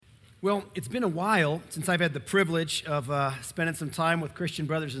Well, it's been a while since I've had the privilege of spending some time with Christian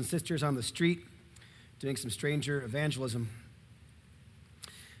brothers and sisters on the street, doing some stranger evangelism.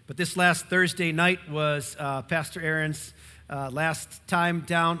 But this last Thursday night was Pastor Aaron's last time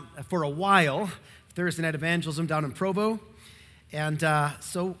down for a while, Thursday night evangelism down in Provo. And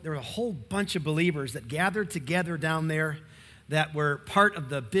so there were a whole bunch of believers that gathered together down there that were part of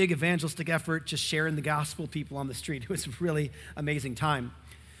the big evangelistic effort, just sharing the gospel with people on the street. It was a really amazing time.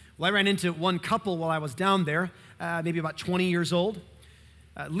 Well, I ran into one couple while I was down there, maybe about 20 years old.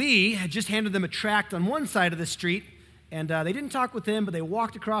 Lee had just handed them a tract on one side of the street, and they didn't talk with him, but they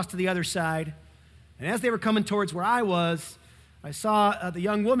walked across to the other side. And as they were coming towards where I was, I saw the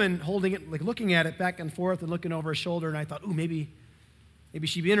young woman holding it, like looking at it back and forth and looking over her shoulder, and I thought, ooh, maybe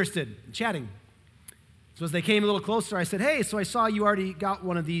she'd be interested in chatting. So as they came a little closer, I said, hey, so I saw you already got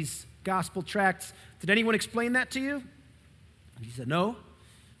one of these gospel tracts. Did anyone explain that to you? And she said, no.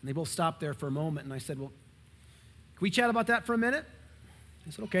 And they both stopped there for a moment, and I said, well, can we chat about that for a minute?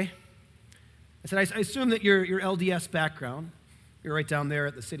 I said, okay. I said, I assume that your LDS background, you're right down there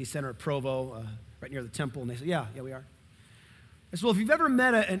at the city center of Provo, right near the temple. And they said, yeah, we are. I said, well, if you've ever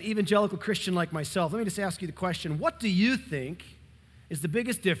met an evangelical Christian like myself, let me just ask you the question, what do you think is the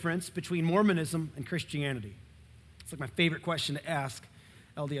biggest difference between Mormonism and Christianity? It's like my favorite question to ask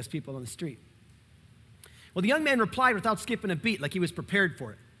LDS people on the street. Well, the young man replied without skipping a beat, like he was prepared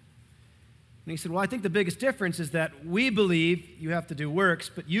for it. And he said, well, I think the biggest difference is that we believe you have to do works,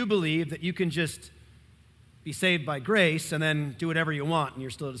 but you believe that you can just be saved by grace and then do whatever you want, and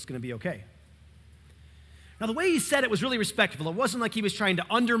you're still just going to be okay. Now, the way he said it was really respectful. It wasn't like he was trying to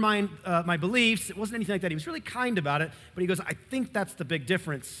undermine my beliefs. It wasn't anything like that. He was really kind about it, but he goes, I think that's the big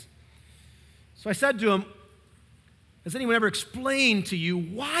difference. So I said to him, has anyone ever explained to you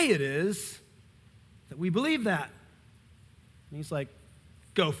why it is that we believe that? And he's like,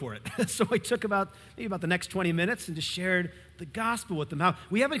 go for it. So I took maybe about the next 20 minutes and just shared the gospel with them. How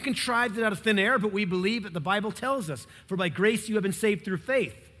we haven't contrived it out of thin air, but we believe that the Bible tells us, for by grace you have been saved through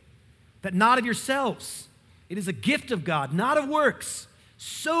faith, that not of yourselves. It is a gift of God, not of works,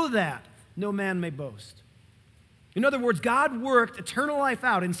 so that no man may boast. In other words, God worked eternal life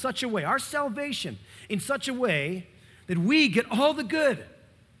out in such a way, our salvation in such a way that we get all the good,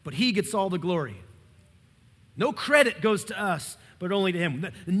 but he gets all the glory. No credit goes to us, but only to him.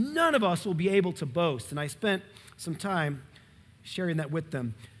 None of us will be able to boast. And I spent some time sharing that with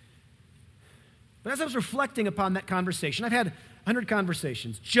them. But as I was reflecting upon that conversation, I've had 100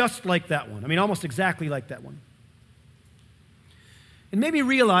 conversations just like that one. I mean, almost exactly like that one. It made me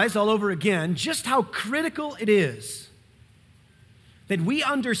realize all over again just how critical it is that we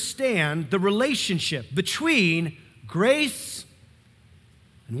understand the relationship between grace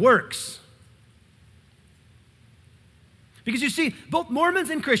and works. Because you see, both Mormons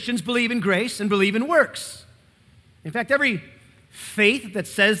and Christians believe in grace and believe in works. In fact, every faith that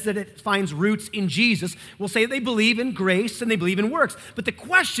says that it finds roots in Jesus will say they believe in grace and they believe in works. But the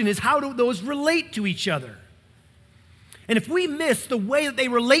question is, how do those relate to each other? And if we miss the way that they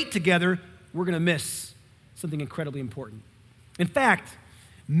relate together, we're going to miss something incredibly important. In fact,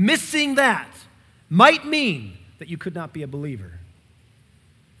 missing that might mean that you could not be a believer.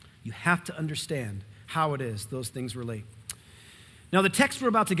 You have to understand how it is those things relate. Now, the text we're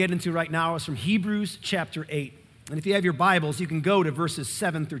about to get into right now is from Hebrews chapter 8. And if you have your Bibles, you can go to verses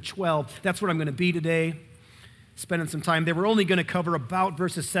 7 through 12. That's where I'm going to be today, spending some time there. We're only going to cover about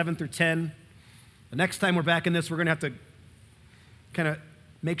verses 7 through 10. The next time we're back in this, we're going to have to kind of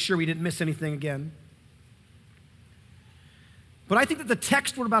make sure we didn't miss anything again. But I think that the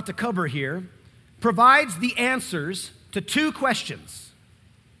text we're about to cover here provides the answers to two questions.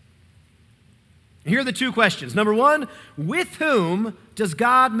 And here are the two questions. Number one, with whom does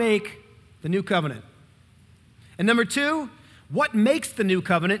God make the new covenant? And number two, what makes the new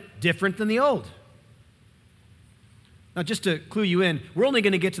covenant different than the old? Now, just to clue you in, we're only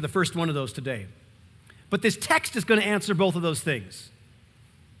going to get to the first one of those today. But this text is going to answer both of those things.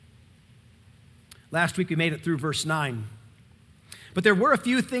 Last week we made it through verse 9. But there were a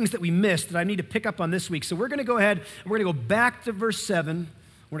few things that we missed that I need to pick up on this week. So we're going to go ahead and we're going to go back to verse 7.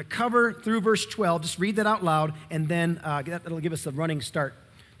 We're going to cover through verse 12. Just read that out loud, and then that'll give us a running start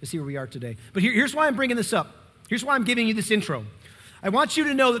to see where we are today. But here's why I'm bringing this up. Here's why I'm giving you this intro. I want you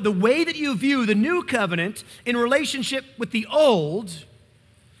to know that the way that you view the new covenant in relationship with the old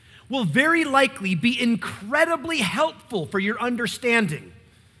will very likely be incredibly helpful for your understanding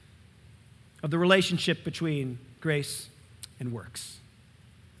of the relationship between grace and works.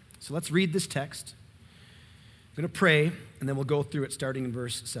 So let's read this text. I'm going to pray, and then we'll go through it starting in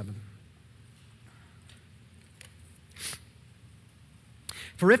verse 7.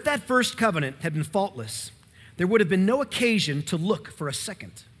 For if that first covenant had been faultless, there would have been no occasion to look for a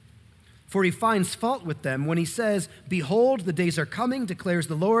second. For he finds fault with them when he says, Behold, the days are coming, declares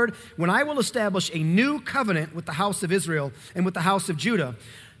the Lord, when I will establish a new covenant with the house of Israel and with the house of Judah,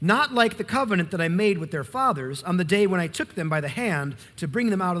 not like the covenant that I made with their fathers on the day when I took them by the hand to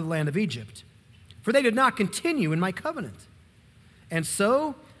bring them out of the land of Egypt. For they did not continue in my covenant. And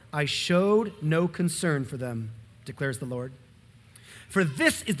so I showed no concern for them, declares the Lord. For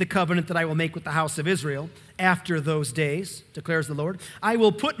this is the covenant that I will make with the house of Israel after those days, declares the Lord. I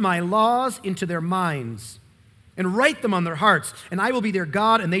will put my laws into their minds and write them on their hearts, and I will be their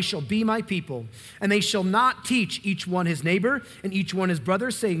God, and they shall be my people. And they shall not teach each one his neighbor and each one his brother,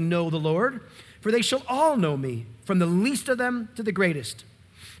 saying, Know the Lord. For they shall all know me, from the least of them to the greatest.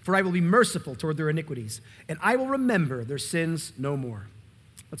 For I will be merciful toward their iniquities, and I will remember their sins no more.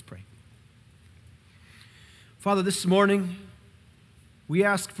 Let's pray. Father, this morning, we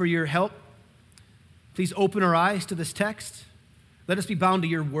ask for your help. Please open our eyes to this text. Let us be bound to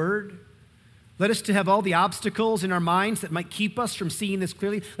your word. Let us to have all the obstacles in our minds that might keep us from seeing this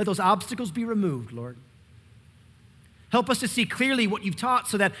clearly. Let those obstacles be removed, Lord. Help us to see clearly what you've taught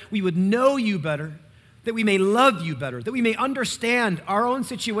so that we would know you better, that we may love you better, that we may understand our own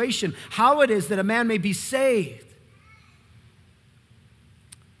situation, how it is that a man may be saved.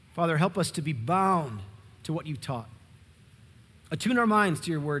 Father, help us to be bound to what you've taught. Attune our minds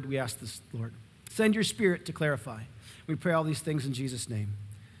to your word, we ask this, Lord. Send your Spirit to clarify. We pray all these things in Jesus' name.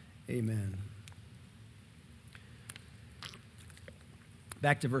 Amen.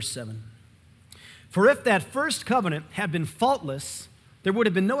 Back to verse 7. For if that first covenant had been faultless, there would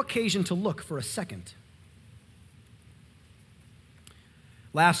have been no occasion to look for a second.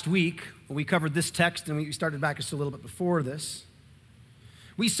 Last week, when we covered this text, and we started back just a little bit before this,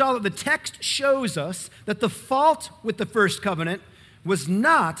 we saw that the text shows us that the fault with the first covenant was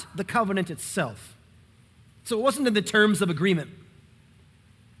not the covenant itself. So it wasn't in the terms of agreement.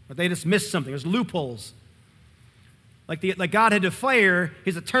 But they just missed something. There's loopholes. Like God had to fire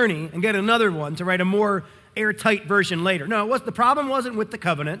his attorney and get another one to write a more airtight version later. No, the problem wasn't with the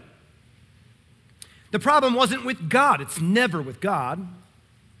covenant. The problem wasn't with God. It's never with God.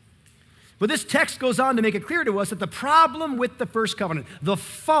 But this text goes on to make it clear to us that the problem with the first covenant, the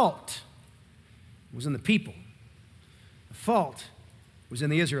fault, was in the people. The fault was in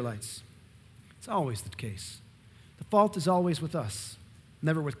the Israelites. It's always the case. The fault is always with us,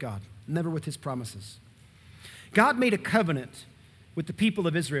 never with God, never with his promises. God made a covenant with the people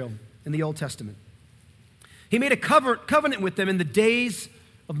of Israel in the Old Testament. He made a covenant with them in the days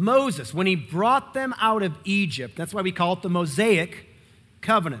of Moses when he brought them out of Egypt. That's why we call it the Mosaic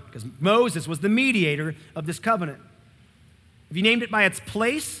covenant, because Moses was the mediator of this covenant. If you named it by its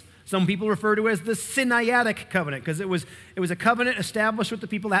place, some people refer to it as the Sinaitic covenant, because it was a covenant established with the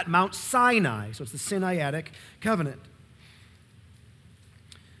people at Mount Sinai. So it's the Sinaitic covenant.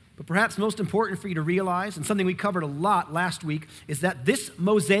 But perhaps most important for you to realize, and something we covered a lot last week, is that this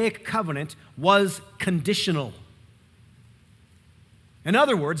Mosaic covenant was conditional. In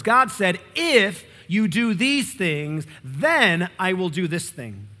other words, God said, if you do these things, then I will do this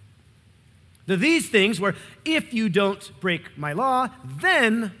thing. These things were, if you don't break my law,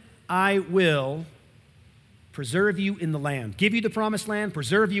 then I will preserve you in the land, give you the promised land,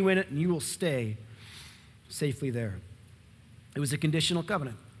 preserve you in it, and you will stay safely there. It was a conditional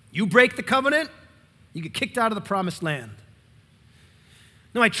covenant. You break the covenant, you get kicked out of the promised land.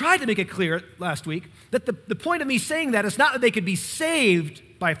 Now, I tried to make it clear last week that the point of me saying that is not that they could be saved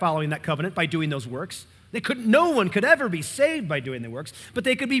by following that covenant, by doing those works. No one could ever be saved by doing the works, but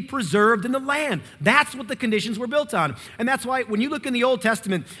they could be preserved in the land. That's what the conditions were built on. And that's why when you look in the Old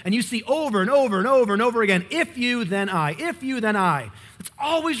Testament and you see over and over and over and over again, if you, then I, if you, then I, it's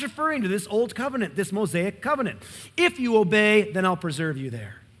always referring to this old covenant, this Mosaic covenant. If you obey, then I'll preserve you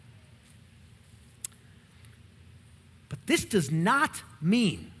there. But this does not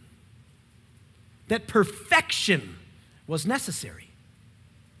mean that perfection was necessary.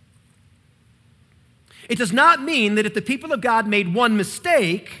 It does not mean that if the people of God made one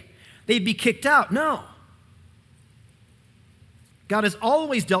mistake, they'd be kicked out. No. God has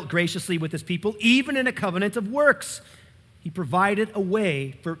always dealt graciously with his people, even in a covenant of works. He provided a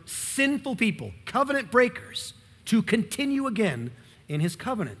way for sinful people, covenant breakers, to continue again in his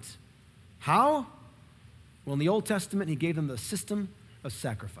covenant. How? Well, in the Old Testament, he gave them the system of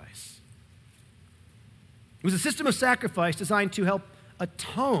sacrifice. It was a system of sacrifice designed to help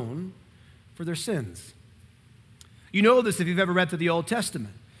atone for their sins. You know this if you've ever read through the Old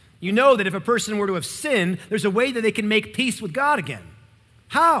Testament. You know that if a person were to have sinned, there's a way that they can make peace with God again.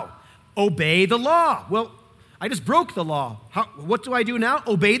 How? Obey the law. Well, I just broke the law. What do I do now?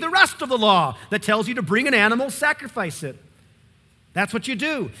 Obey the rest of the law that tells you to bring an animal, sacrifice it. That's what you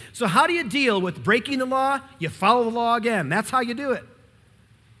do. So how do you deal with breaking the law? You follow the law again. That's how you do it.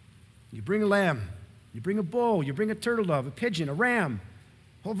 You bring a lamb. You bring a bull. You bring a turtle dove, a pigeon, a ram.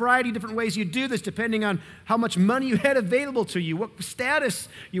 A whole variety of different ways you do this depending on how much money you had available to you, what status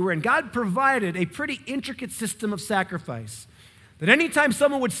you were in. God provided a pretty intricate system of sacrifice. That anytime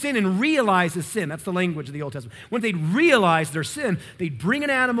someone would sin and realize his sin, that's the language of the Old Testament, when they'd realize their sin, they'd bring an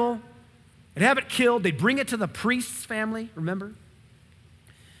animal, they'd have it killed, they'd bring it to the priest's family, remember?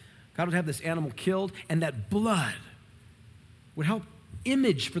 God would have this animal killed, and that blood would help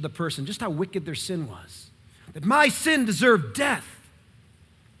image for the person just how wicked their sin was. That my sin deserved death.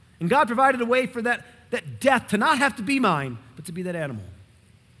 And God provided a way for that death to not have to be mine, but to be that animal.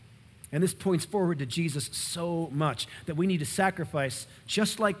 And this points forward to Jesus so much that we need a sacrifice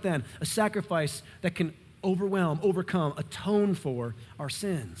just like then, a sacrifice that can overcome, atone for our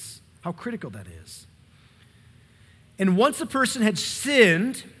sins. How critical that is. And once a person had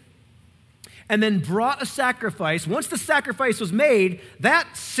sinned and then brought a sacrifice, once the sacrifice was made,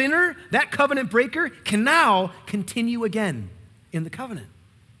 that sinner, that covenant breaker, can now continue again in the covenant.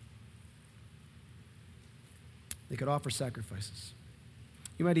 They could offer sacrifices.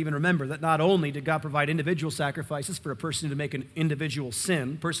 You might even remember that not only did God provide individual sacrifices for a person to make an individual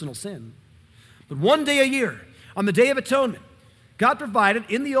sin, personal sin, but one day a year, on the Day of Atonement, God provided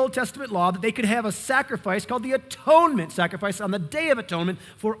in the Old Testament law that they could have a sacrifice called the atonement sacrifice on the Day of Atonement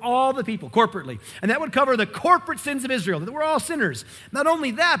for all the people, corporately. And that would cover the corporate sins of Israel, that we're all sinners. Not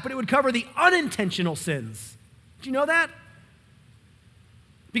only that, but it would cover the unintentional sins. Did you know that?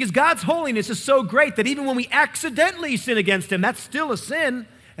 Because God's holiness is so great that even when we accidentally sin against him, that's still a sin,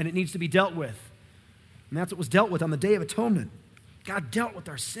 and it needs to be dealt with. And that's what was dealt with on the Day of Atonement. God dealt with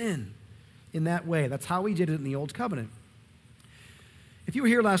our sin in that way. That's how he did it in the Old Covenant. If you were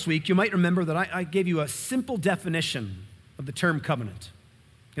here last week, you might remember that I gave you a simple definition of the term covenant.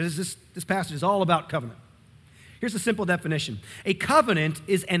 Because this passage is all about covenant. Here's a simple definition. A covenant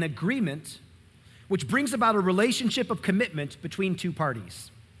is an agreement which brings about a relationship of commitment between two parties.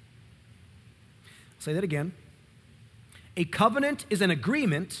 I'll say that again. A covenant is an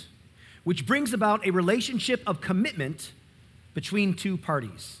agreement which brings about a relationship of commitment between two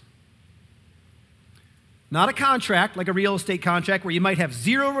parties. Not a contract, like a real estate contract where you might have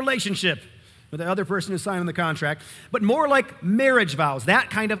zero relationship with the other person who's signing the contract, but more like marriage vows, that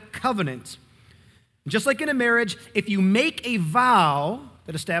kind of covenant. Just like in a marriage, if you make a vow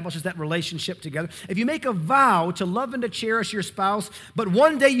that establishes that relationship together, if you make a vow to love and to cherish your spouse, but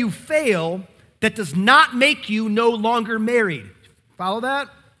one day you fail, that does not make you no longer married. Follow that?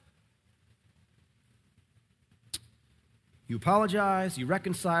 You apologize, you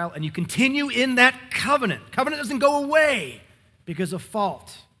reconcile, and you continue in that covenant. Covenant doesn't go away because of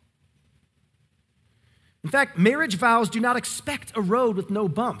fault. In fact, marriage vows do not expect a road with no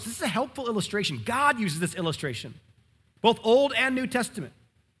bumps. This is a helpful illustration. God uses this illustration, both Old and New Testament,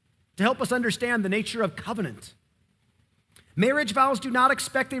 to help us understand the nature of covenant. Marriage vows do not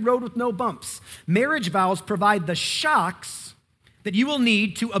expect a road with no bumps. Marriage vows provide the shocks that you will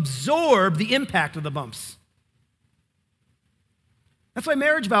need to absorb the impact of the bumps. That's why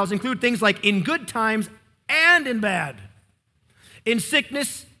marriage vows include things like in good times and in bad, in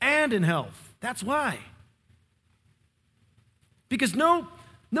sickness and in health. That's why. Because no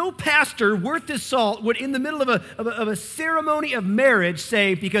pastor worth his salt would, in the middle of a ceremony of marriage,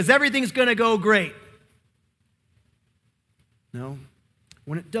 say, because everything's going to go great. No.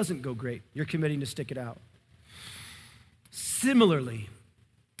 When it doesn't go great, you're committing to stick it out. Similarly,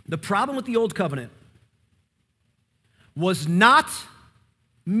 the problem with the Old Covenant was not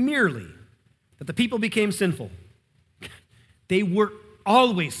merely that the people became sinful. They were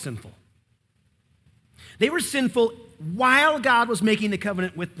always sinful. They were sinful while God was making the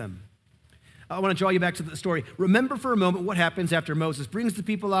covenant with them. I want to draw you back to the story. Remember for a moment what happens after Moses brings the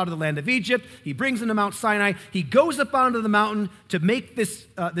people out of the land of Egypt. He brings them to Mount Sinai. He goes up onto the mountain to make this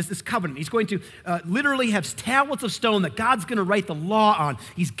covenant. He's going to literally have tablets of stone that God's going to write the law on.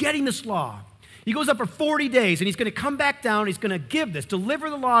 He's getting this law. He goes up for 40 days, and he's going to come back down. He's going to deliver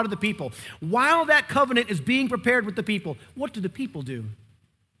the law to the people. While that covenant is being prepared with the people, what do the people do?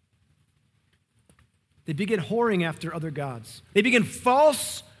 They begin whoring after other gods. They begin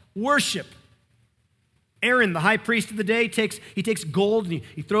false worship. Aaron, the high priest of the day, takes gold and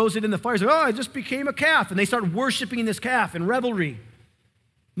he throws it in the fire. He's like, oh, I just became a calf. And they start worshiping this calf in revelry.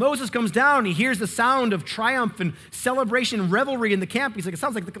 Moses comes down and he hears the sound of triumph and celebration and revelry in the camp. He's like, it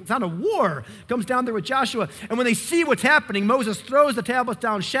sounds like the sound of war. Comes down there with Joshua. And when they see what's happening, Moses throws the tablets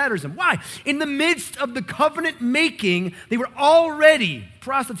down, shatters them. Why? In the midst of the covenant making, they were already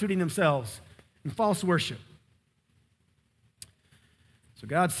prostituting themselves in false worship. So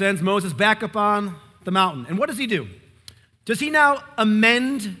God sends Moses back up on the mountain. And what does he do? Does he now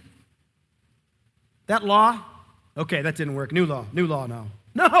amend that law? Okay, that didn't work. New law now.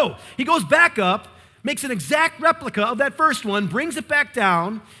 No, he goes back up, makes an exact replica of that first one, brings it back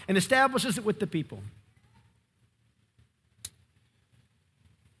down, and establishes it with the people.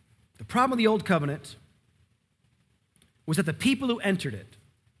 The problem with the Old Covenant was that the people who entered it,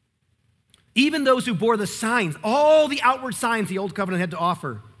 even those who bore the signs, all the outward signs the Old Covenant had to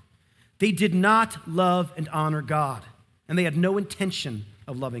offer, they did not love and honor God, and they had no intention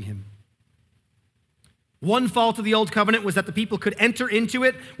of loving him. One fault of the Old Covenant was that the people could enter into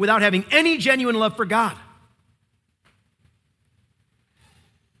it without having any genuine love for God. I'm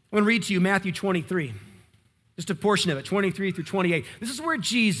going to read to you Matthew 23, just a portion of it, 23 through 28. This is where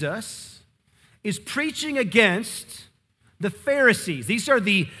Jesus is preaching against the Pharisees. These are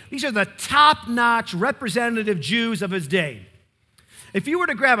the top-notch representative Jews of his day. If you were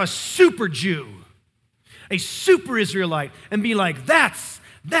to grab a super Jew, a super Israelite, and be like, that's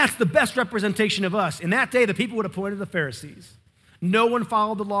the best representation of us. In that day, the people would have pointed to the Pharisees. No one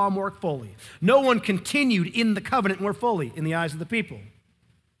followed the law more fully. No one continued in the covenant more fully in the eyes of the people.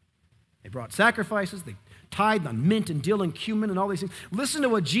 They brought sacrifices. They tithed on mint and dill and cumin and all these things. Listen to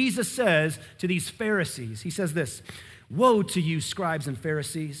what Jesus says to these Pharisees. He says this, "Woe to you, scribes and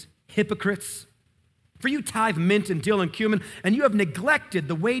Pharisees, hypocrites! For you tithe mint and dill and cumin, and you have neglected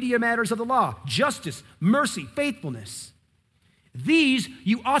the weightier matters of the law, justice, mercy, faithfulness. These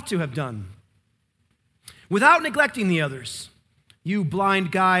you ought to have done, without neglecting the others. You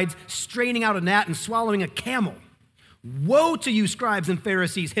blind guides, straining out a gnat and swallowing a camel. Woe to you, scribes and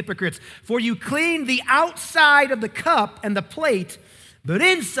Pharisees, hypocrites, for you clean the outside of the cup and the plate, but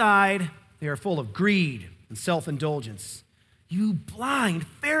inside they are full of greed and self-indulgence. You blind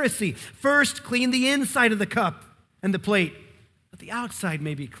Pharisee, first clean the inside of the cup and the plate, that the outside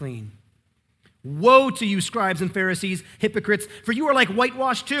may be clean. Woe to you, scribes and Pharisees, hypocrites, for you are like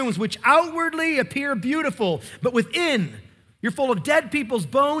whitewashed tombs, which outwardly appear beautiful, but within you're full of dead people's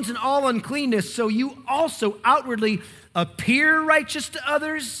bones and all uncleanness, so you also outwardly appear righteous to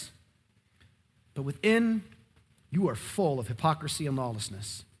others, but within you are full of hypocrisy and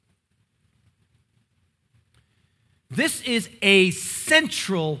lawlessness." This is a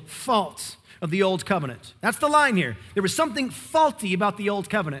central fault of the Old Covenant. That's the line here. There was something faulty about the Old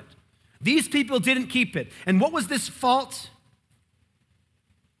Covenant. These people didn't keep it. And what was this fault?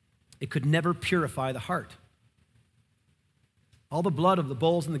 It could never purify the heart. All the blood of the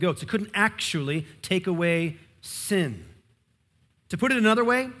bulls and the goats, it couldn't actually take away sin. To put it another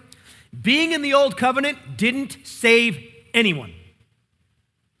way, being in the Old Covenant didn't save anyone.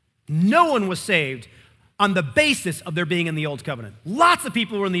 No one was saved on the basis of their being in the Old Covenant. Lots of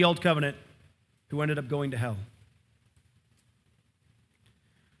people were in the Old Covenant who ended up going to hell.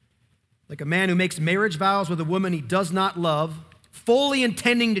 Like a man who makes marriage vows with a woman he does not love, fully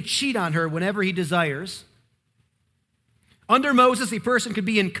intending to cheat on her whenever he desires. Under Moses, a person could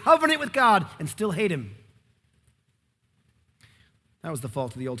be in covenant with God and still hate him. That was the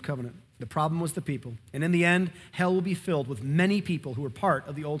fault of the Old Covenant. The problem was the people. And in the end, hell will be filled with many people who were part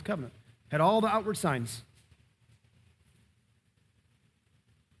of the Old Covenant, had all the outward signs.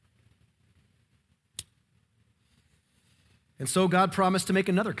 And so God promised to make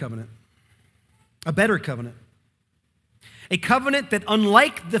another covenant. A better covenant. A covenant that,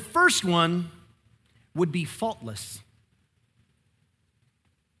 unlike the first one, would be faultless.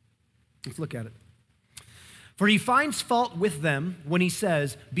 Let's look at it. For he finds fault with them when he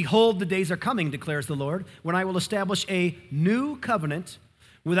says, "Behold, the days are coming, declares the Lord, when I will establish a new covenant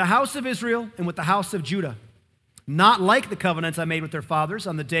with the house of Israel and with the house of Judah. Not like the covenants I made with their fathers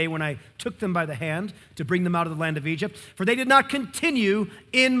on the day when I took them by the hand to bring them out of the land of Egypt, for they did not continue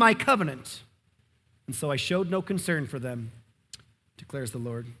in my covenant. And so I showed no concern for them, declares the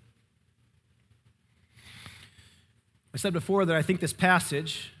Lord." I said before that I think this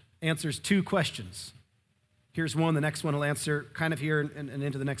passage answers two questions. Here's one, the next one will answer kind of here and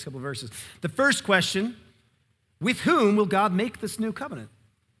into the next couple of verses. The first question, with whom will God make this new covenant?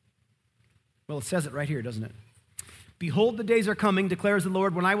 Well, it says it right here, doesn't it? "Behold, the days are coming, declares the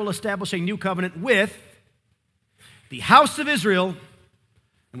Lord, when I will establish a new covenant with the house of Israel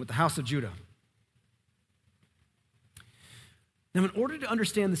and with the house of Judah." Now, in order to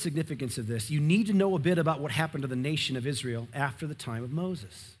understand the significance of this, you need to know a bit about what happened to the nation of Israel after the time of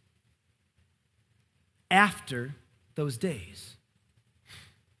Moses. After those days.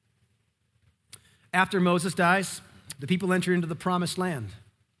 After Moses dies, the people enter into the promised land,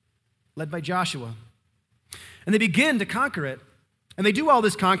 led by Joshua. And they begin to conquer it. And they do all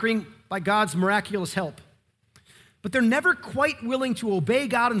this conquering by God's miraculous help. But they're never quite willing to obey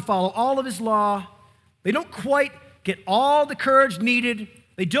God and follow all of his law. They don't quite get all the courage needed.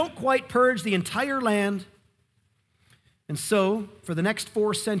 They don't quite purge the entire land. And so, for the next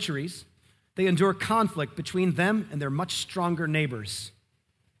 4 centuries, they endure conflict between them and their much stronger neighbors.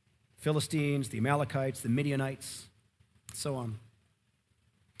 Philistines, the Amalekites, the Midianites, and so on.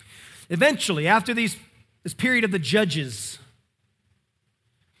 Eventually, after this period of the judges,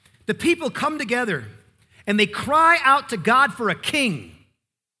 the people come together and they cry out to God for a king.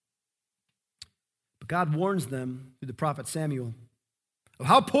 But God warns them through the prophet Samuel of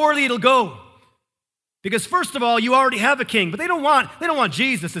how poorly it'll go. Because first of all, you already have a king, but they don't want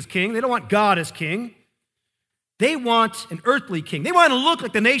Jesus as king. They don't want God as king. They want an earthly king. They want to look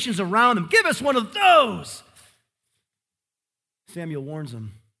like the nations around them. Give us one of those. Samuel warns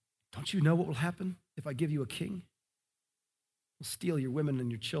them, don't you know what will happen if I give you a king? He'll steal your women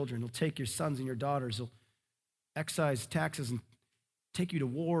and your children. He'll take your sons and your daughters. He'll excise taxes and take you to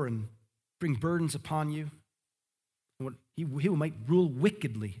war and bring burdens upon you. And he might rule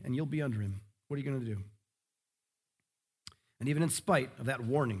wickedly, and you'll be under him. What are you going to do? And even in spite of that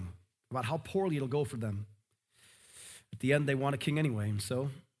warning about how poorly it'll go for them, at the end they want a king anyway, and so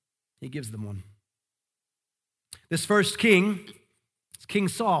he gives them one. This first king is King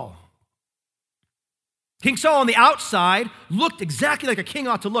Saul. King Saul on the outside looked exactly like a king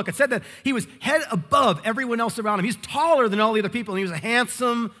ought to look. It said that he was head above everyone else around him. He's taller than all the other people, and he was a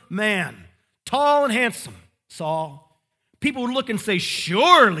handsome man. Tall and handsome, Saul. People would look and say,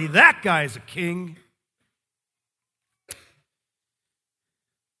 surely that guy's a king.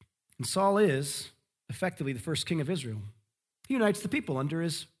 And Saul is effectively the first king of Israel. He unites the people under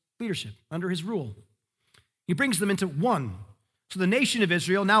his leadership, under his rule. He brings them into one. So the nation of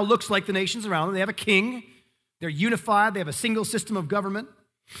Israel now looks like the nations around them. They have a king. They're unified. They have a single system of government.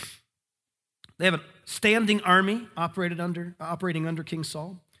 They have a standing army operating under King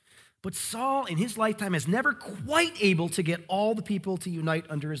Saul. But Saul, in his lifetime, is never quite able to get all the people to unite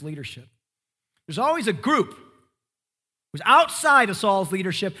under his leadership. There's always a group who's outside of Saul's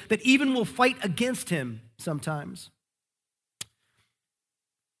leadership that even will fight against him sometimes.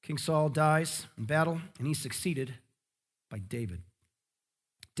 King Saul dies in battle, and he's succeeded by David.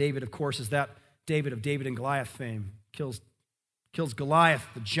 David, of course, is that David of David and Goliath fame. Kills Goliath,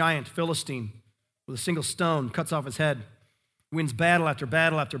 the giant Philistine, with a single stone, cuts off his head. Wins battle after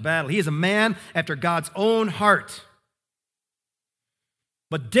battle after battle. He is a man after God's own heart.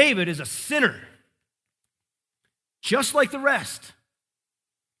 But David is a sinner, just like the rest.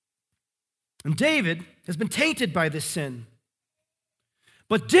 And David has been tainted by this sin.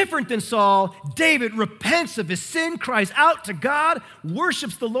 But different than Saul, David repents of his sin, cries out to God,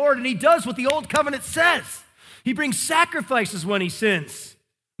 worships the Lord, and he does what the Old Covenant says. He brings sacrifices when he sins,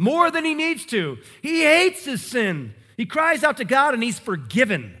 more than he needs to. He hates his sin. He cries out to God, and he's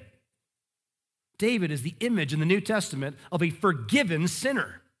forgiven. David is the image in the New Testament of a forgiven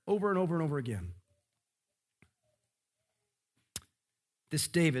sinner, over and over and over again. This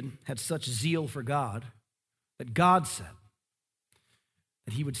David had such zeal for God that God said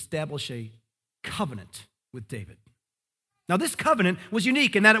that he would establish a covenant with David. Now, this covenant was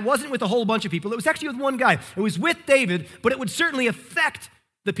unique in that it wasn't with a whole bunch of people. It was actually with one guy. It was with David, but it would certainly affect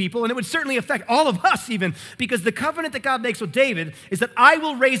the people, and it would certainly affect all of us even, because the covenant that God makes with David is that I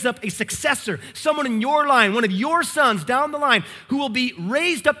will raise up a successor, someone in your line, one of your sons down the line, who will be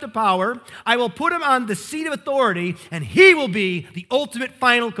raised up to power. I will put him on the seat of authority, and he will be the ultimate,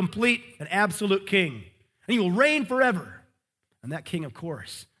 final, complete, and absolute king. And he will reign forever. And that king, of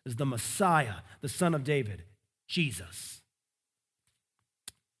course, is the Messiah, the son of David, Jesus.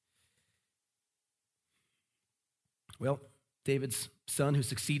 Well, David's son who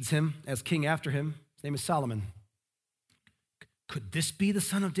succeeds him as king after him, his name is Solomon. Could this be the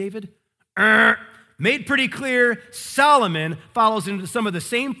son of David? Made pretty clear, Solomon follows into some of the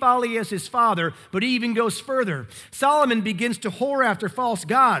same folly as his father, but he even goes further. Solomon begins to whore after false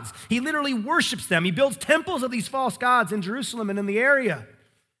gods. He literally worships them. He builds temples of these false gods in Jerusalem and in the area.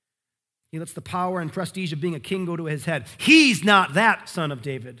 He lets the power and prestige of being a king go to his head. He's not that son of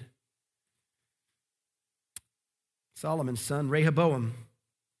David. Solomon's son, Rehoboam,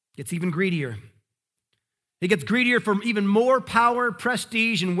 gets even greedier. He gets greedier for even more power,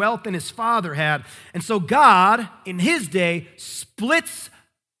 prestige, and wealth than his father had. And so God, in his day, splits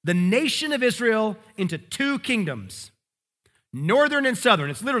the nation of Israel into two kingdoms, northern and southern.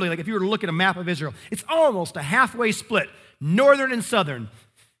 It's literally like if you were to look at a map of Israel, it's almost a halfway split, northern and southern.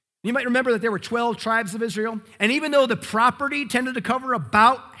 You might remember that there were 12 tribes of Israel, and even though the property tended to cover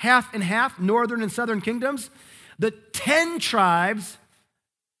about half and half, northern and southern kingdoms, the 10 tribes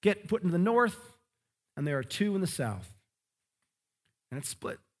get put in the north, and there are 2 in the south. And it's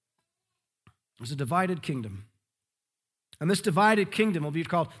split. There's a divided kingdom. And this divided kingdom will be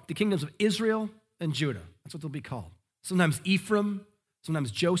called the kingdoms of Israel and Judah. That's what they'll be called. Sometimes Ephraim, sometimes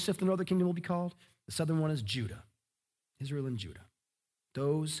Joseph, the northern kingdom, will be called. The southern one is Judah, Israel and Judah.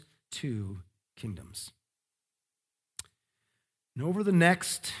 Those 2 kingdoms. And over the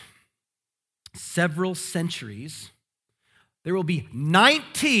next several centuries, there will be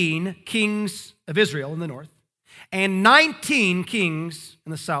 19 kings of Israel in the north and 19 kings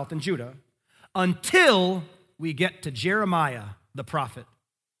in the south in Judah until we get to Jeremiah the prophet.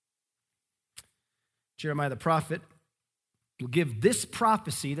 Jeremiah the prophet will give this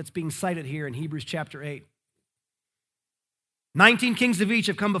prophecy that's being cited here in Hebrews chapter 8. 19 kings of each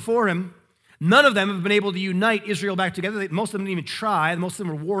have come before him. None of them have been able to unite Israel back together. Most of them didn't even try. Most of them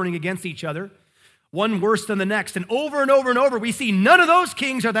were warring against each other, one worse than the next. And over, we see none of those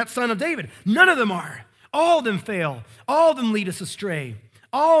kings are that son of David. None of them are. All of them fail. All of them lead us astray.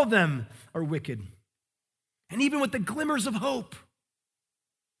 All of them are wicked. And even with the glimmers of hope,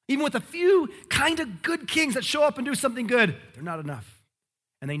 even with a few kind of good kings that show up and do something good, they're not enough.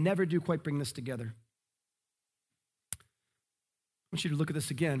 And they never do quite bring this together. I want you to look at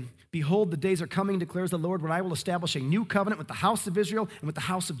this again. Behold, the days are coming, declares the Lord, when I will establish a new covenant with the house of Israel and with the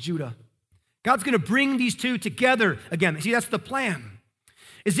house of Judah. God's going to bring these two together again. See, that's the plan.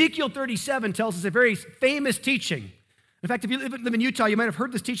 Ezekiel 37 tells us a very famous teaching. In fact, if you live in Utah, you might have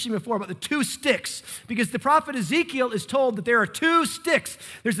heard this teaching before about the 2 sticks, because the prophet Ezekiel is told that there are 2 sticks.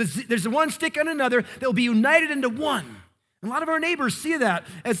 There's the one stick and another that will be united into one. A lot of our neighbors see that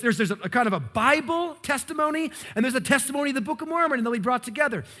as there's a kind of a Bible testimony, and there's a testimony of the Book of Mormon, and they'll be brought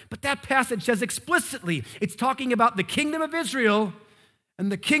together. But that passage says explicitly, it's talking about the kingdom of Israel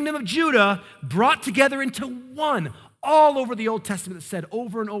and the kingdom of Judah brought together into one. All over the Old Testament, it's said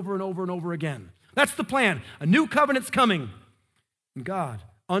over and over and over and over again. That's the plan. A new covenant's coming. And God,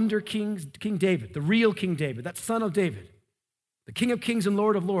 under King David, the real King David, that son of David, the King of kings and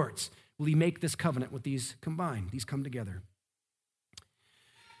Lord of lords, will he make this covenant with these combined. These come together.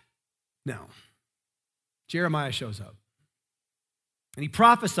 Now, Jeremiah shows up. And he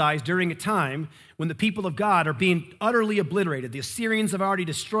prophesies during a time when the people of God are being utterly obliterated. The Assyrians have already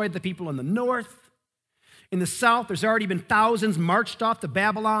destroyed the people in the north. In the south, there's already been thousands marched off to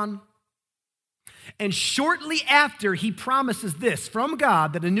Babylon. And shortly after, he promises this from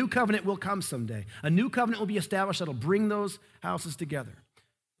God, that a new covenant will come someday. A new covenant will be established that will bring those houses together.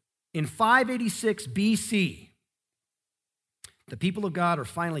 In 586 BC, the people of God are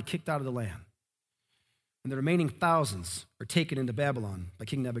finally kicked out of the land. And the remaining thousands are taken into Babylon by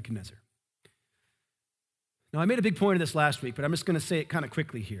King Nebuchadnezzar. Now, I made a big point of this last week, but I'm just going to say it kind of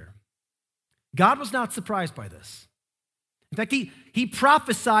quickly here. God was not surprised by this. In fact, he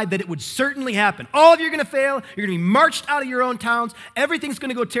prophesied that it would certainly happen. All of you are going to fail. You're going to be marched out of your own towns. Everything's going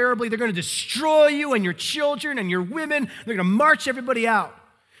to go terribly. They're going to destroy you and your children and your women. They're going to march everybody out.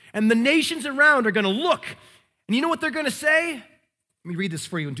 And the nations around are going to look. And you know what they're going to say? Let me read this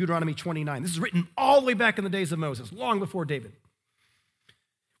for you in Deuteronomy 29. This is written all the way back in the days of Moses, long before David.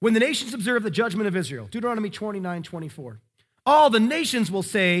 When the nations observe the judgment of Israel, Deuteronomy 29:24, all the nations will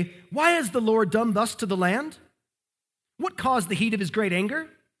say, why has the Lord done thus to the land? What caused the heat of his great anger?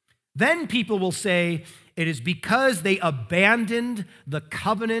 Then people will say, it is because they abandoned the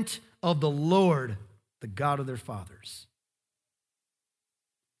covenant of the Lord, the God of their fathers.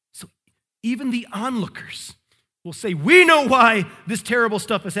 So even the onlookers will say, we know why this terrible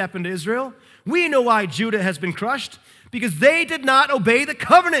stuff has happened to Israel. We know why Judah has been crushed, because they did not obey the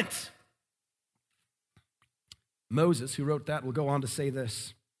covenant. Moses, who wrote that, will go on to say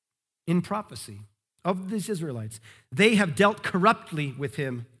this in prophecy of these Israelites. They have dealt corruptly with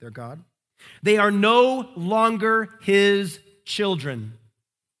him, their God. They are no longer his children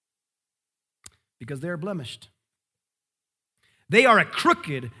because they are blemished. They are a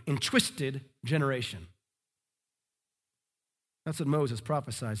crooked and twisted generation. That's what Moses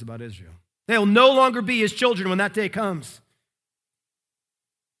prophesies about Israel. They'll no longer be his children when that day comes.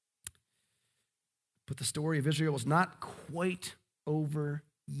 But the story of Israel was not quite over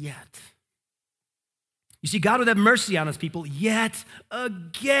yet. You see, God would have mercy on his people yet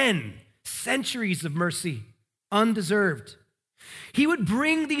again. Centuries of mercy. undeserved. He would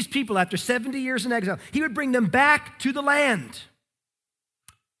bring these people after 70 years in exile, he would bring them back to the land.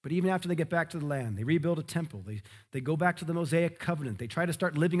 But even after they get back to the land, they rebuild a temple. They go back to the Mosaic covenant. They try to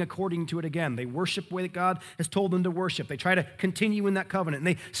start living according to it again. They worship the way that God has told them to worship. They try to continue in that covenant, and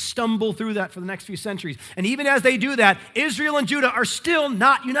they stumble through that for the next few centuries. And even as they do that, Israel and Judah are still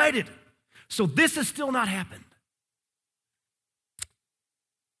not united. So this has still not happened.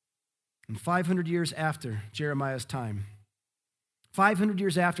 And 500 years after Jeremiah's time, 500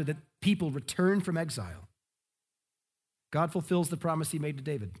 years after that people return from exile, God fulfills the promise he made to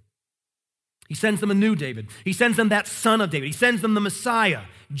David. He sends them a new David. He sends them that son of David. He sends them the Messiah,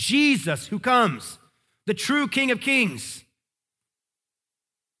 Jesus, who comes, the true King of Kings.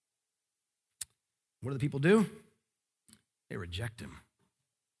 What do the people do? They reject him.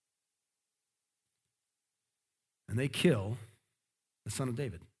 And they kill the son of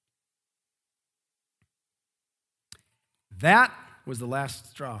David. That was the last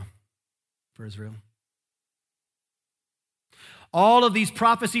straw for Israel. All of these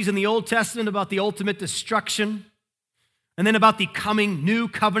prophecies in the Old Testament about the ultimate destruction and then about the coming new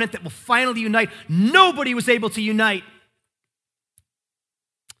covenant that will finally unite, nobody was able to unite.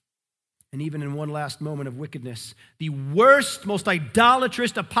 And even in one last moment of wickedness, the worst, most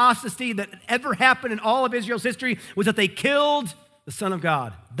idolatrous apostasy that ever happened in all of Israel's history was that they killed the Son of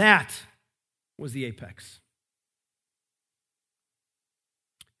God. That was the apex.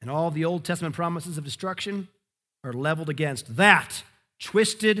 And all the Old Testament promises of destruction are leveled against that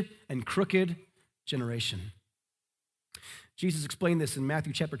twisted and crooked generation. Jesus explained this in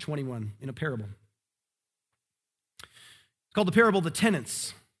Matthew chapter 21 in a parable. It's called the parable of the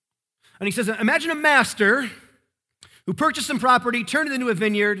tenants. And he says, imagine a master who purchased some property, turned it into a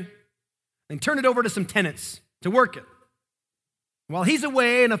vineyard, and turned it over to some tenants to work it. While he's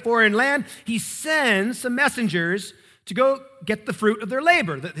away in a foreign land, he sends some messengers to go get the fruit of their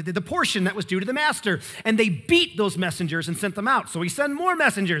labor, the portion that was due to the master. And they beat those messengers and sent them out. So he sent more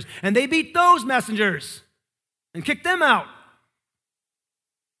messengers, and they beat those messengers and kicked them out.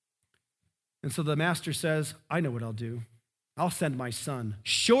 And so the master says, I know what I'll do. I'll send my son.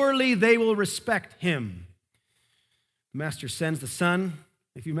 Surely they will respect him. The master sends the son.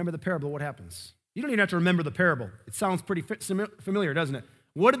 If you remember the parable, what happens? You don't even have to remember the parable. It sounds pretty familiar, doesn't it?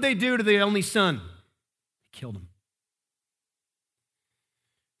 What did they do to the only son? They killed him.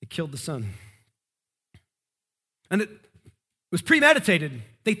 They killed the son. And it was premeditated.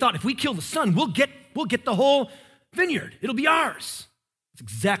 They thought, if we kill the son, we'll get the whole vineyard. It'll be ours. That's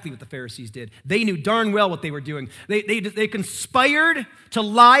exactly what the Pharisees did. They knew darn well what they were doing. They conspired to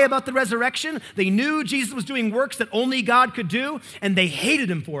lie about the resurrection. They knew Jesus was doing works that only God could do, and they hated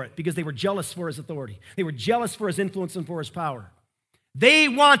him for it because they were jealous for his authority. They were jealous for his influence and for his power. They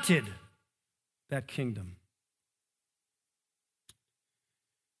wanted that kingdom.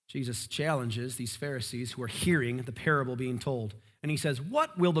 Jesus challenges these Pharisees who are hearing the parable being told. And he says,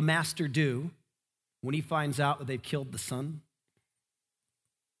 what will the master do when he finds out that they've killed the son?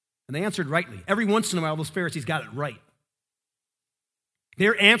 And they answered rightly. Every once in a while, those Pharisees got it right.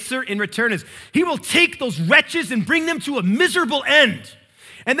 Their answer in return is, he will take those wretches and bring them to a miserable end.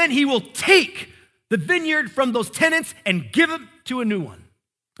 And then he will take the vineyard from those tenants and give it to a new one,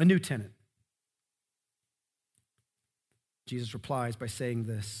 a new tenant. Jesus replies by saying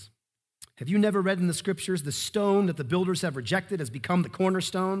this, have you never read in the scriptures, the stone that the builders have rejected has become the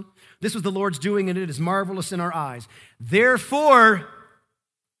cornerstone? This was the Lord's doing, and it is marvelous in our eyes. Therefore,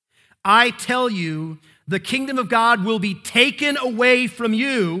 I tell you, the kingdom of God will be taken away from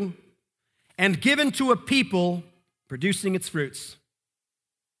you and given to a people producing its fruits.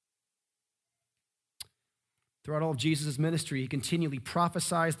 Throughout all of Jesus' ministry, he continually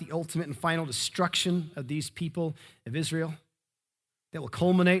prophesies the ultimate and final destruction of these people of Israel that will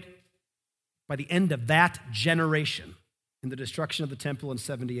culminate by the end of that generation in the destruction of the temple in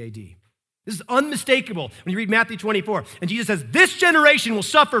 70 AD. This is unmistakable when you read Matthew 24. And Jesus says, this generation will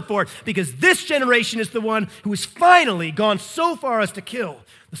suffer for it because this generation is the one who has finally gone so far as to kill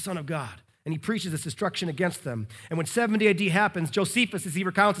the Son of God. And he preaches this destruction against them. And when 70 AD happens, Josephus, as he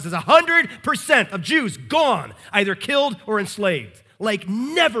recounts, it says 100% of Jews gone, either killed or enslaved, like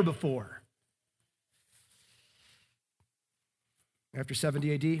never before. After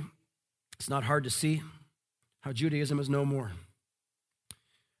 70 AD, it's not hard to see how Judaism is no more.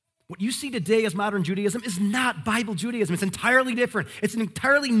 What you see today as modern Judaism is not Bible Judaism. It's entirely different. It's an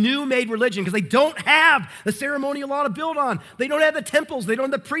entirely new-made religion because they don't have the ceremonial law to build on. They don't have the temples. They don't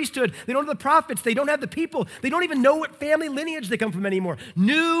have the priesthood. They don't have the prophets. They don't have the people. They don't even know what family lineage they come from anymore.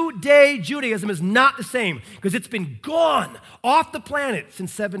 New day Judaism is not the same because it's been gone off the planet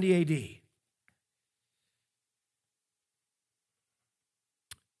since 70 AD.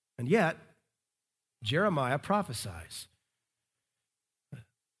 And yet, Jeremiah prophesies,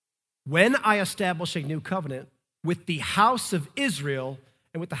 when I establish a new covenant with the house of Israel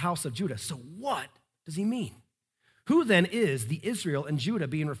and with the house of Judah. So what does he mean? Who then is the Israel and Judah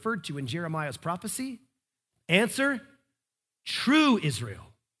being referred to in Jeremiah's prophecy? Answer, true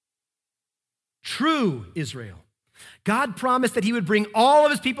Israel. True Israel. God promised that he would bring all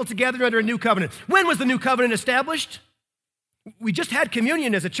of his people together under a new covenant. When was the new covenant established? We just had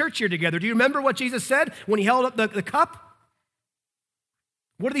communion as a church here together. Do you remember what Jesus said when he held up the cup?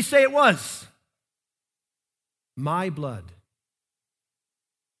 What did he say it was? My blood.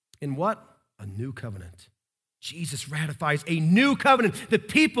 In what? A new covenant. Jesus ratifies a new covenant. The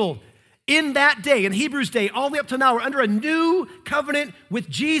people in that day, in Hebrews' day, all the way up to now, are under a new covenant with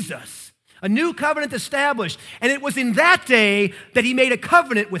Jesus. A new covenant established. And it was in that day that he made a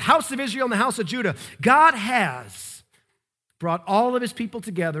covenant with house of Israel and the house of Judah. God has brought all of his people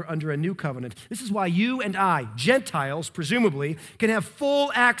together under a new covenant. This is why you and I, Gentiles, presumably, can have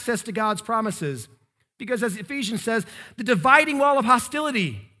full access to God's promises. Because as Ephesians says, the dividing wall of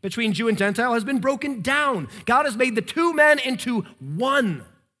hostility between Jew and Gentile has been broken down. God has made the two men into one.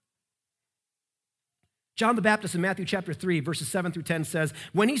 John the Baptist in Matthew chapter 3, verses 7 through 10 says,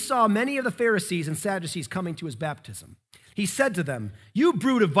 when he saw many of the Pharisees and Sadducees coming to his baptism, he said to them, you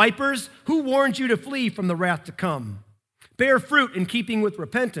brood of vipers, who warned you to flee from the wrath to come? Bear fruit in keeping with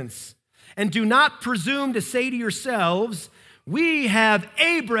repentance, and do not presume to say to yourselves, we have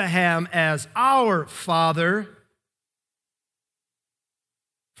Abraham as our father.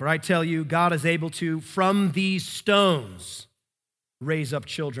 For I tell you, God is able to, from these stones, raise up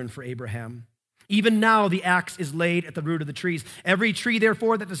children for Abraham. Even now the axe is laid at the root of the trees. Every tree,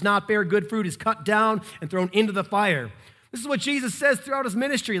 therefore, that does not bear good fruit is cut down and thrown into the fire. This is what Jesus says throughout his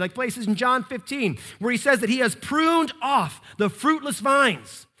ministry, like places in John 15, where he says that he has pruned off the fruitless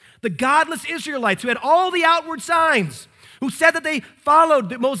vines. The godless Israelites who had all the outward signs, who said that they followed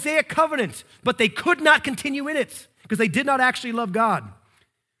the Mosaic covenant, but they could not continue in it because they did not actually love God.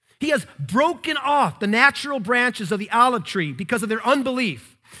 He has broken off the natural branches of the olive tree because of their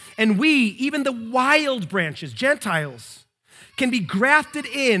unbelief. And we, even the wild branches, Gentiles, can be grafted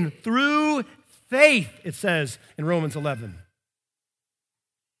in through faith, it says in Romans 11.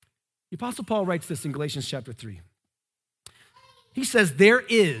 The Apostle Paul writes this in Galatians chapter 3. He says,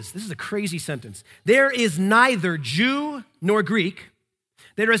 this is a crazy sentence, there is neither Jew nor Greek,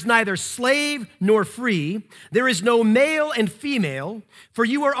 there is neither slave nor free, there is no male and female, for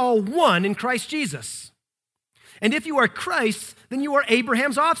you are all one in Christ Jesus. And if you are Christ's, then you are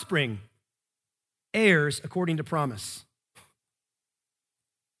Abraham's offspring, heirs according to promise.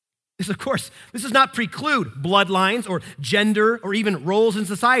 This does not preclude bloodlines or gender or even roles in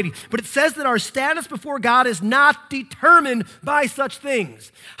society, but it says that our status before God is not determined by such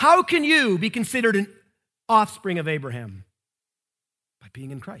things. How can you be considered an offspring of Abraham? By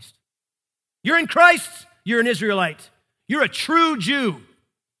being in Christ. You're in Christ, you're an Israelite. You're a true Jew.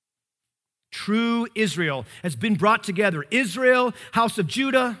 True Israel has been brought together. Israel, house of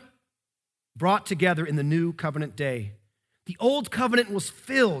Judah, brought together in the new covenant day. The old covenant was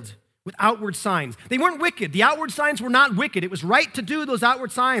filled with outward signs. They weren't wicked. The outward signs were not wicked. It was right to do those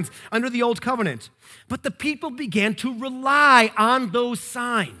outward signs under the old covenant. But the people began to rely on those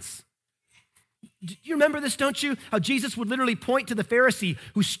signs. Do you remember this, don't you? How Jesus would literally point to the Pharisee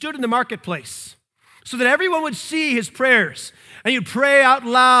who stood in the marketplace so that everyone would see his prayers. And he'd pray out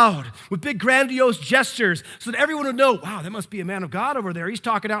loud with big grandiose gestures so that everyone would know, wow, that must be a man of God over there. He's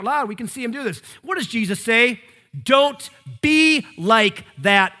talking out loud. We can see him do this. What does Jesus say? Don't be like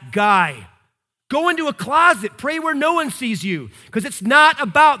that guy. Go into a closet, pray where no one sees you, because it's not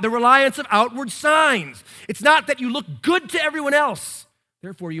about the reliance of outward signs. It's not that you look good to everyone else.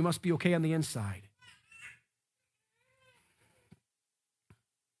 Therefore, you must be okay on the inside.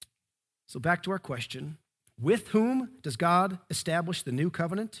 So back to our question. With whom does God establish the new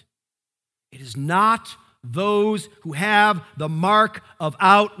covenant? It is not those who have the mark of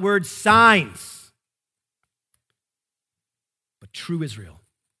outward signs, but true Israel,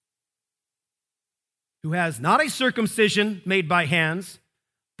 who has not a circumcision made by hands,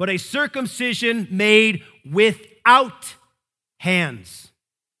 but a circumcision made without hands.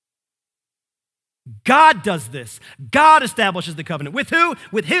 God does this. God establishes the covenant. With who?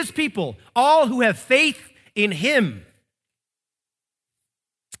 With his people, all who have faith in him.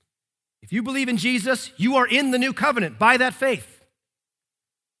 If you believe in Jesus, you are in the new covenant by that faith.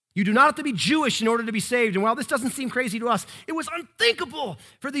 You do not have to be Jewish in order to be saved. And while this doesn't seem crazy to us, it was unthinkable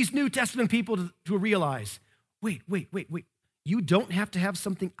for these New Testament people to realize, wait. You don't have to have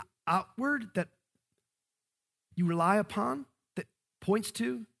something outward that you rely upon that points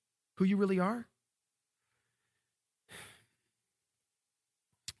to who you really are?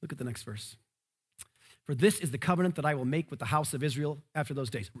 Look at the next verse. For this is the covenant that I will make with the house of Israel after those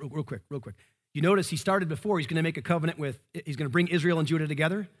days. Real quick. You notice he started before, he's going to make a covenant he's going to bring Israel and Judah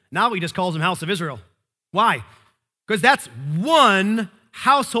together. Now he just calls them house of Israel. Why? Because that's one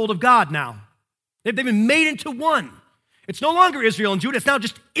household of God now. They've been made into one. It's no longer Israel and Judah, it's now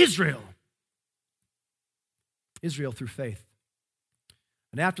just Israel. Israel through faith.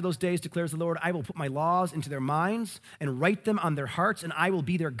 And after those days, declares the Lord, I will put my laws into their minds and write them on their hearts, and I will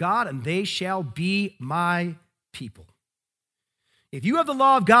be their God, and they shall be my people. If you have the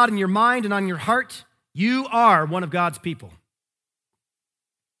law of God in your mind and on your heart, you are one of God's people.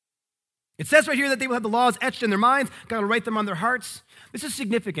 It says right here that they will have the laws etched in their minds. God will write them on their hearts. This is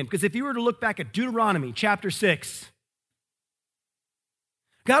significant because if you were to look back at Deuteronomy chapter 6,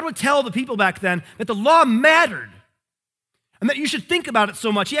 God would tell the people back then that the law mattered and that you should think about it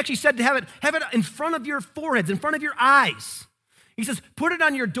so much. He actually said to have it in front of your foreheads, in front of your eyes. He says, put it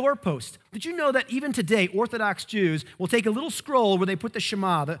on your doorpost. Did you know that even today, Orthodox Jews will take a little scroll where they put the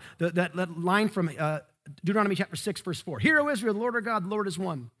Shema, that line from Deuteronomy chapter 6, verse 4. Hear, O Israel, the Lord our God, the Lord is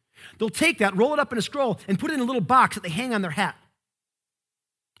one. They'll take that, roll it up in a scroll, and put it in a little box that they hang on their hat.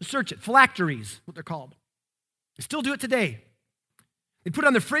 Search it. Phylacteries, what they're called. They still do it today. They put it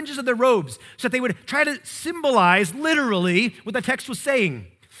on the fringes of their robes so that they would try to symbolize literally what the text was saying.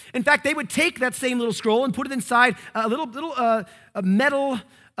 In fact, they would take that same little scroll and put it inside a little metal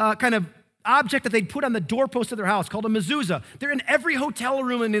kind of object that they'd put on the doorpost of their house called a mezuzah. They're in every hotel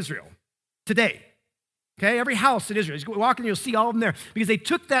room in Israel today. Okay, every house in Israel. You walk in, you'll see all of them there because they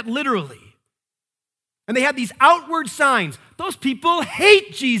took that literally. And they had these outward signs. Those people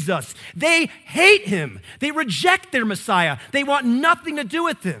hate Jesus. They hate him. They reject their Messiah. They want nothing to do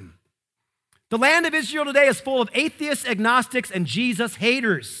with him. The land of Israel today is full of atheists, agnostics, and Jesus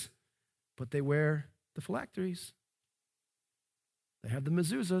haters. But they wear the phylacteries. They have the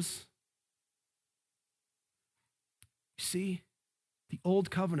mezuzahs. You see, the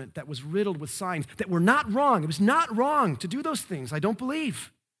old covenant that was riddled with signs that were not wrong. It was not wrong to do those things, I don't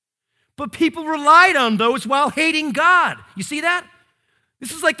believe. But people relied on those while hating God. You see that?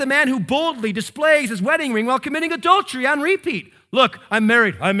 This is like the man who boldly displays his wedding ring while committing adultery on repeat. Look, I'm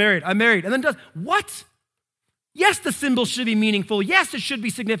married, and then does what? Yes, the symbol should be meaningful. Yes, it should be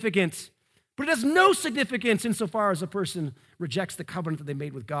significant. But it has no significance insofar as a person rejects the covenant that they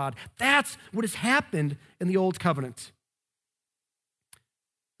made with God. That's what has happened in the old covenant.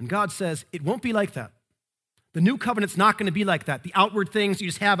 And God says, it won't be like that. The new covenant's not going to be like that. The outward things you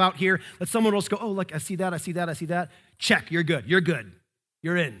just have out here, let someone else go, oh, look, I see that. Check, you're good.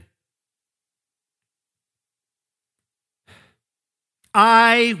 You're in.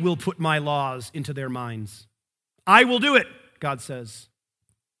 I will put my laws into their minds. I will do it, God says.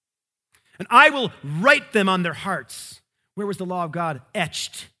 And I will write them on their hearts. Where was the law of God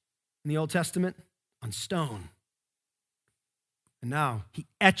etched in the Old Testament? On stone. And now he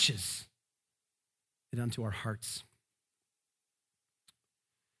etches it onto our hearts.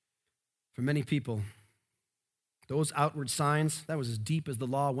 For many people, those outward signs, that was as deep as the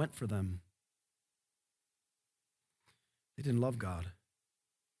law went for them. They didn't love God.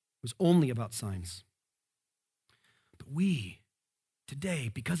 It was only about signs. But we,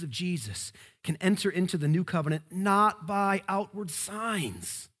 today, because of Jesus, can enter into the new covenant not by outward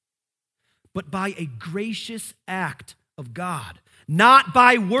signs, but by a gracious act of God. Not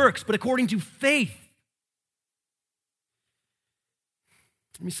by works, but according to faith.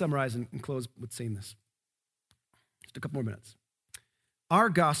 Let me summarize and close with saying this. Just a couple more minutes. Our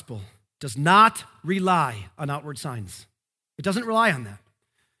gospel does not rely on outward signs. It doesn't rely on that.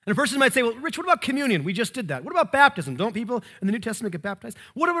 And a person might say, well, Rich, what about communion? We just did that. What about baptism? Don't people in the New Testament get baptized?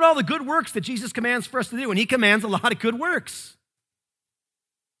 What about all the good works that Jesus commands for us to do? And he commands a lot of good works.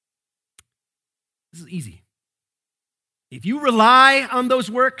 This is easy. If you rely on those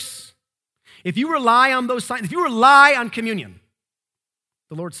works, if you rely on those signs, if you rely on communion,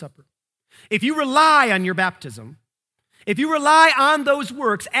 the Lord's Supper, if you rely on your baptism, if you rely on those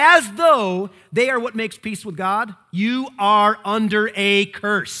works as though they are what makes peace with God, you are under a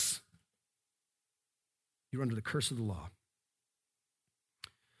curse. You're under the curse of the law.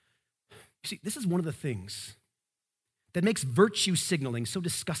 You see, this is one of the things that makes virtue signaling so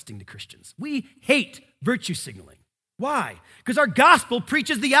disgusting to Christians. We hate virtue signaling. Why? Because our gospel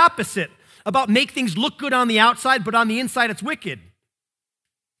preaches the opposite about make things look good on the outside, but on the inside it's wicked.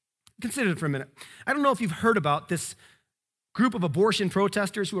 Consider it for a minute. I don't know if you've heard about this group of abortion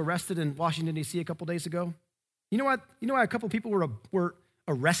protesters who were arrested in Washington, D.C. a couple days ago. You know what? You know why a couple people were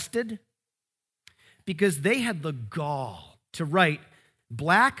arrested? Because they had the gall to write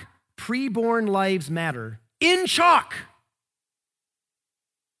black preborn lives matter in chalk.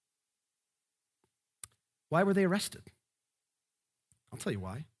 Why were they arrested? I'll tell you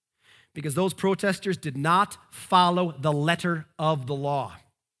why. Because those protesters did not follow the letter of the law.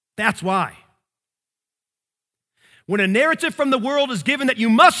 That's why. When a narrative from the world is given that you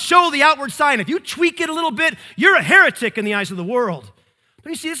must show the outward sign, if you tweak it a little bit, you're a heretic in the eyes of the world. But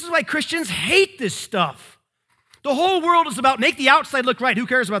you see, this is why Christians hate this stuff. The whole world is about make the outside look right. Who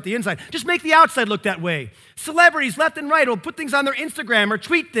cares about the inside? Just make the outside look that way. Celebrities left and right will put things on their Instagram or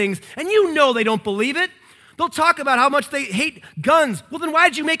tweet things, and you know they don't believe it. They'll talk about how much they hate guns. Well, then why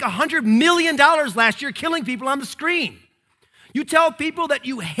did you make $100 million last year killing people on the screen? You tell people that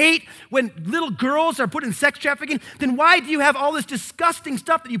you hate when little girls are put in sex trafficking, then why do you have all this disgusting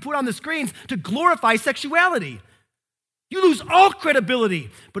stuff that you put on the screens to glorify sexuality? You lose all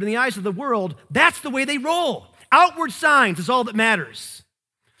credibility. But in the eyes of the world, that's the way they roll. Outward signs is all that matters.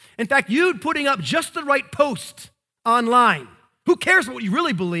 In fact, you putting up just the right post online, who cares what you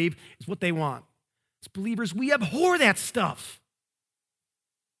really believe, is what they want. As believers, we abhor that stuff.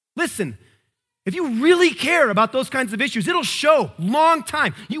 Listen, if you really care about those kinds of issues, it'll show long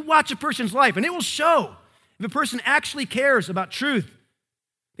time. You watch a person's life and it will show if a person actually cares about truth.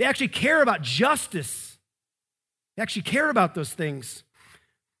 They actually care about justice. They actually care about those things.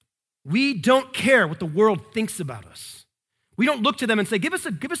 We don't care what the world thinks about us. We don't look to them and say, give us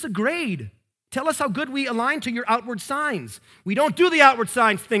a grade. Tell us how good we align to your outward signs. We don't do the outward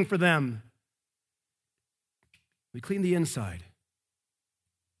signs thing for them. We clean the inside,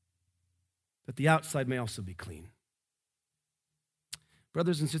 that the outside may also be clean.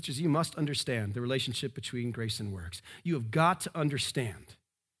 Brothers and sisters, you must understand the relationship between grace and works. You have got to understand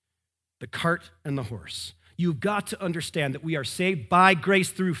the cart and the horse. You've got to understand that we are saved by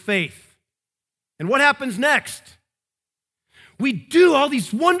grace through faith. And what happens next? We do all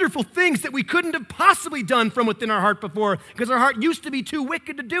these wonderful things that we couldn't have possibly done from within our heart before because our heart used to be too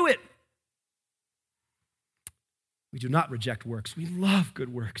wicked to do it. We do not reject works. We love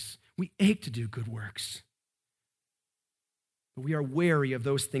good works. We ache to do good works. But we are wary of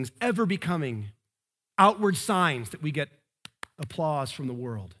those things ever becoming outward signs that we get applause from the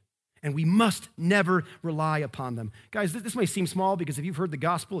world. And we must never rely upon them. Guys, this may seem small because if you've heard the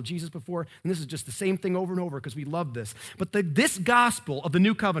gospel of Jesus before, and this is just the same thing over and over because we love this. But this gospel of the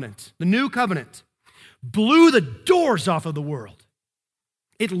new covenant blew the doors off of the world.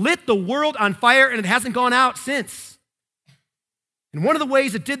 It lit the world on fire and it hasn't gone out since. And one of the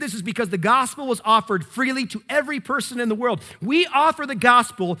ways it did this is because the gospel was offered freely to every person in the world. We offer the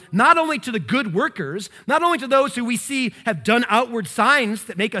gospel not only to the good workers, not only to those who we see have done outward signs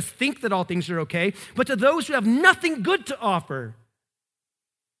that make us think that all things are okay, but to those who have nothing good to offer.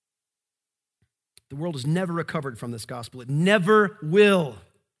 The world has never recovered from this gospel. It never will.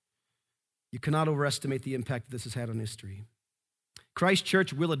 You cannot overestimate the impact that this has had on history. Christ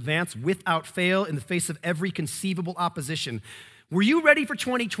Church will advance without fail in the face of every conceivable opposition. Were you ready for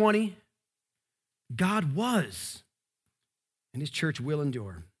 2020? God was, and his church will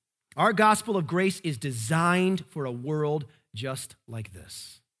endure. Our gospel of grace is designed for a world just like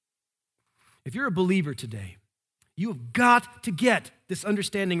this. If you're a believer today, you have got to get this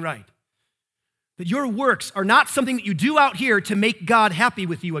understanding right. That your works are not something that you do out here to make God happy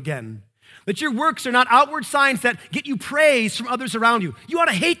with you again. That your works are not outward signs that get you praise from others around you. You ought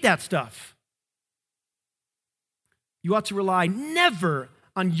to hate that stuff. You ought to rely never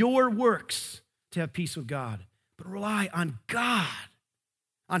on your works to have peace with God, but rely on God,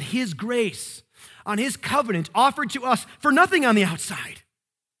 on his grace, on his covenant offered to us for nothing on the outside,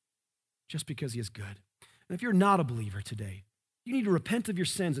 just because he is good. And if you're not a believer today, you need to repent of your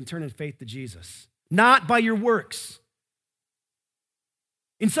sins and turn in faith to Jesus, not by your works,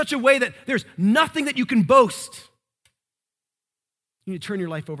 in such a way that there's nothing that you can boast. You need to turn your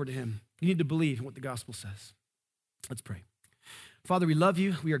life over to him. You need to believe in what the gospel says. Let's pray. Father, we love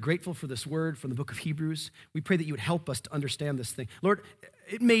you. We are grateful for this word from the book of Hebrews. We pray that you would help us to understand this thing. Lord,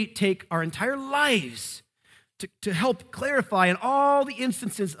 it may take our entire lives to help clarify in all the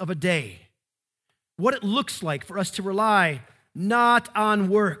instances of a day what it looks like for us to rely not on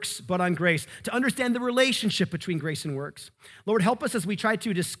works, but on grace, to understand the relationship between grace and works. Lord, help us as we try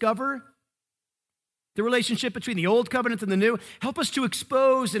to discover the relationship between the old covenant and the new. Help us to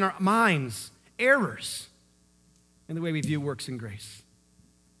expose in our minds errors in the way we view works and grace.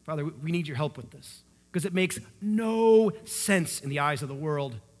 Father, we need your help with this because it makes no sense in the eyes of the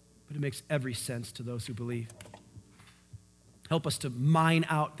world, but it makes every sense to those who believe. Help us to mine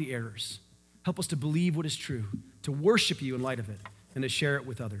out the errors. Help us to believe what is true, to worship you in light of it, and to share it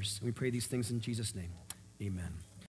with others. And we pray these things in Jesus' name. Amen.